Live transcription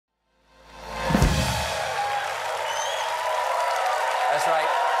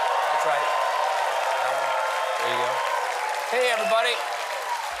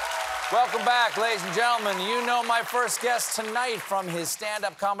Welcome back, ladies and gentlemen. You know my first guest tonight from his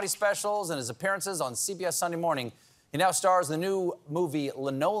stand-up comedy specials and his appearances on CBS Sunday Morning. He now stars in the new movie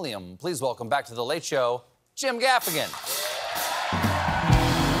Linoleum. Please welcome back to The Late Show, Jim Gaffigan.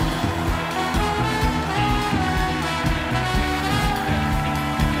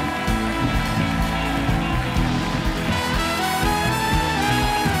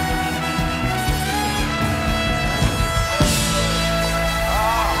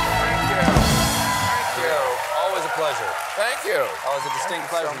 Thank you. Always a distinct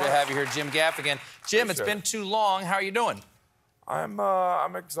pleasure to have you here, Jim Gaffigan. Jim, it's been too long. How are you doing?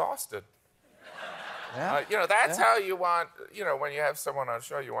 I'm exhausted. Yeah. You know, that's how you want, you know, when you have someone on a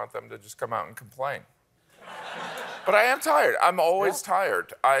show, you want them to just come out and complain. But I am tired. I'm always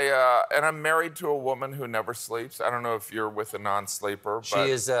tired. And I'm married to a woman who never sleeps. I don't know if you're with a non-sleeper. She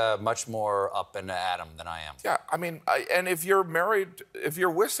is much more up in the atom than I am. Yeah, I mean, and if you're married, if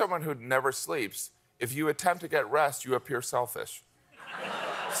you're with someone who never sleeps, if you attempt to get rest, you appear selfish.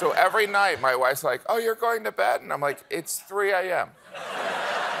 So every night, my wife's like, oh, you're going to bed? And I'm like, it's 3 a.m.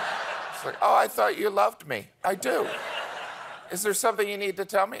 She's like, oh, I thought you loved me. I do. Is there something you need to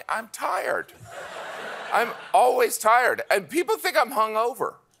tell me? I'm tired. I'm always tired. And people think I'm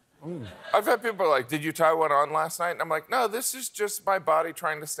hungover. I've had people like, did you tie one on last night? And I'm like, no, this is just my body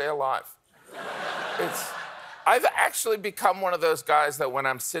trying to stay alive. I've actually become one of those guys that when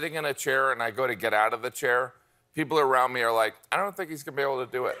I'm sitting in a chair and I go to get out of the chair, people around me are like, I don't think he's gonna be able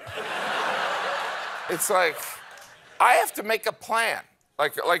to do it. It's like, I have to make a plan.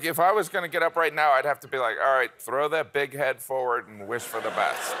 Like if I was gonna get up right now, I'd have to be like, all right, throw that big head forward and wish for the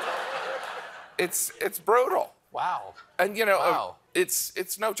best. It's brutal. Wow. And you know,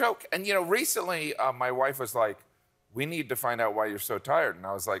 it's no joke. And you know, recently my wife was like, we need to find out why you're so tired. And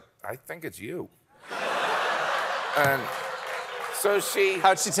I was like, I think it's you. And so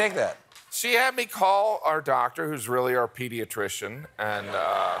How'd she take that? She had me call our doctor, who's really our pediatrician, and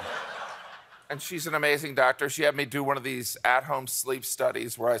she's an amazing doctor. She had me do one of these at-home sleep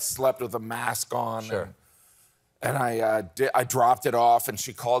studies where I slept with a mask on. Sure. And I dropped it off, and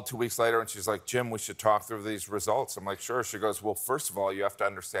she called 2 weeks later, and she's like, Jim, we should talk through these results. I'm like, sure. She goes, well, first of all, you have to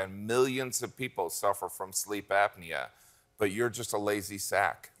understand millions of people suffer from sleep apnea, but you're just a lazy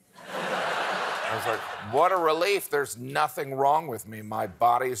sack. I was like, what a relief. There's nothing wrong with me. My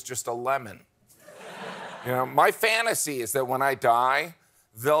body is just a lemon. You know, my fantasy is that when I die,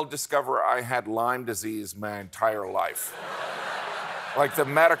 they'll discover I had Lyme disease my entire life. Like the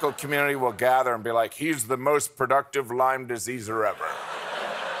medical community will gather and be like, he's the most productive Lyme diseaser ever.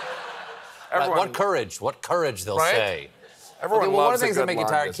 Everyone, what courage they'll say. Everyone loves one of the things a that good make you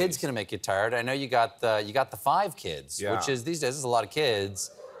Lyme tired, disease. kids can make you tired. I know you got the 5 kids, which is these days, this is a lot of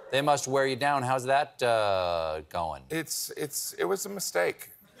kids. They must wear you down. How's that going? It was a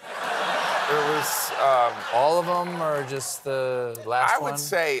mistake. It was... all of them or just the last one? I would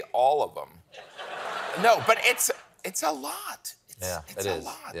say all of them. No, but it's a lot. It's a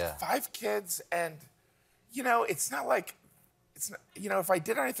lot. Yeah. 5 kids, and, you know, it's not like... you know, if I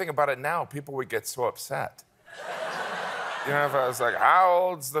did anything about it now, people would get so upset. You know, if I was like, how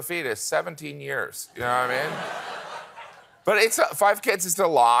old's the fetus? 17 years. You know what I mean? But it's 5 kids is a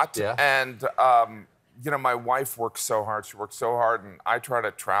lot, and you know, my wife works so hard. She works so hard, and I try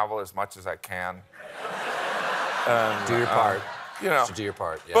to travel as much as I can. And, do your part. You know, do your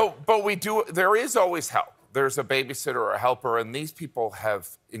part. Yeah. But we do. There is always help. There's a babysitter or a helper, and these people have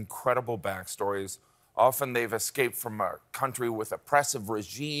incredible backstories. Often they've escaped from a country with oppressive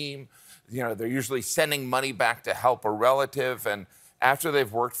regime. You know, they're usually sending money back to help a relative, and after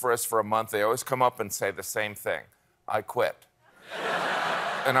they've worked for us for a month, they always come up and say the same thing. I quit.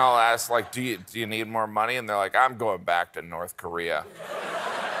 And I'll ask, like, do you need more money? And they're like, I'm going back to North Korea.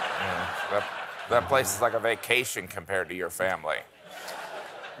 That place is like a vacation compared to your family.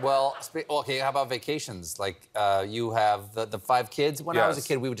 Well, okay, how about vacations? Like, you have the 5 kids. When I was a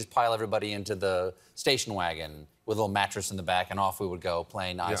kid, we would just pile everybody into the station wagon with a little mattress in the back, and off we would go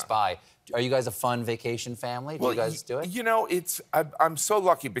playing I Spy. Are you guys a fun vacation family? Do you guys do it? You know, I'm so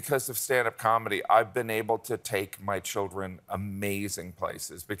lucky because of stand-up comedy. I've been able to take my children amazing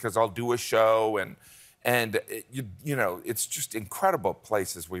places because I'll do a show and you know, it's just incredible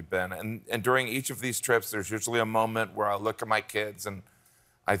places we've been. And during each of these trips, there's usually a moment where I look at my kids and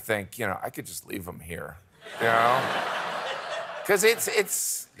I think, you know, I could just leave them here, you know? Because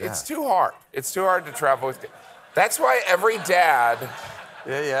it's too hard. It's too hard to travel with kids. That's why every dad...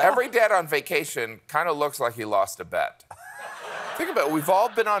 every dad on vacation kind of looks like he lost a bet. Think about it. We've all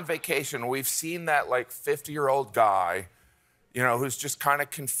been on vacation. We've seen that, like, 50-year-old guy, you know, who's just kind of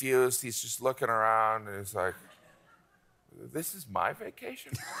confused. He's just looking around, and he's like, this is my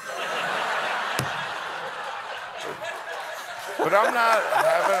vacation? But I'm not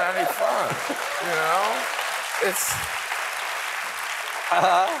having any fun, you know?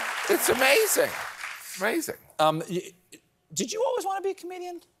 It's amazing. It's amazing. Did you always want to be a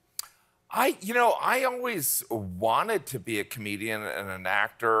comedian? I always wanted to be a comedian and an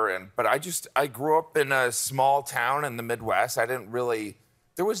actor, but I grew up in a small town in the Midwest.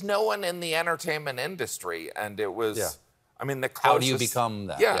 There was no one in the entertainment industry, and it was, I mean, the closest... How do you become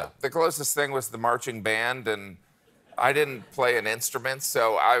that? Yeah, the closest thing was the marching band, and I didn't play an instrument,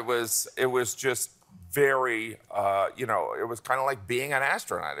 so it was just very, it was kind of like being an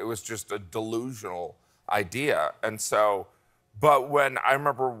astronaut. It was just a delusional idea, and so... But I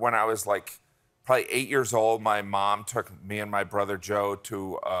remember when I was like probably 8 years old, my mom took me and my brother Joe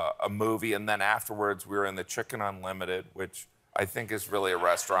to a movie, and then afterwards we were in the Chicken Unlimited, which I think is really a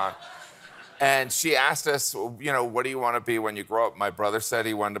restaurant. And she asked us, what do you want to be when you grow up? My brother said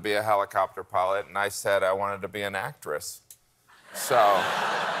he wanted to be a helicopter pilot, and I said I wanted to be an actress. So...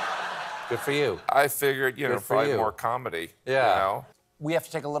 Good for you. I figured, probably more comedy, We have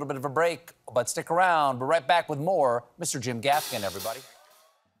to take a little bit of a break, but stick around. We're right back with more Mr. Jim Gaffigan, everybody.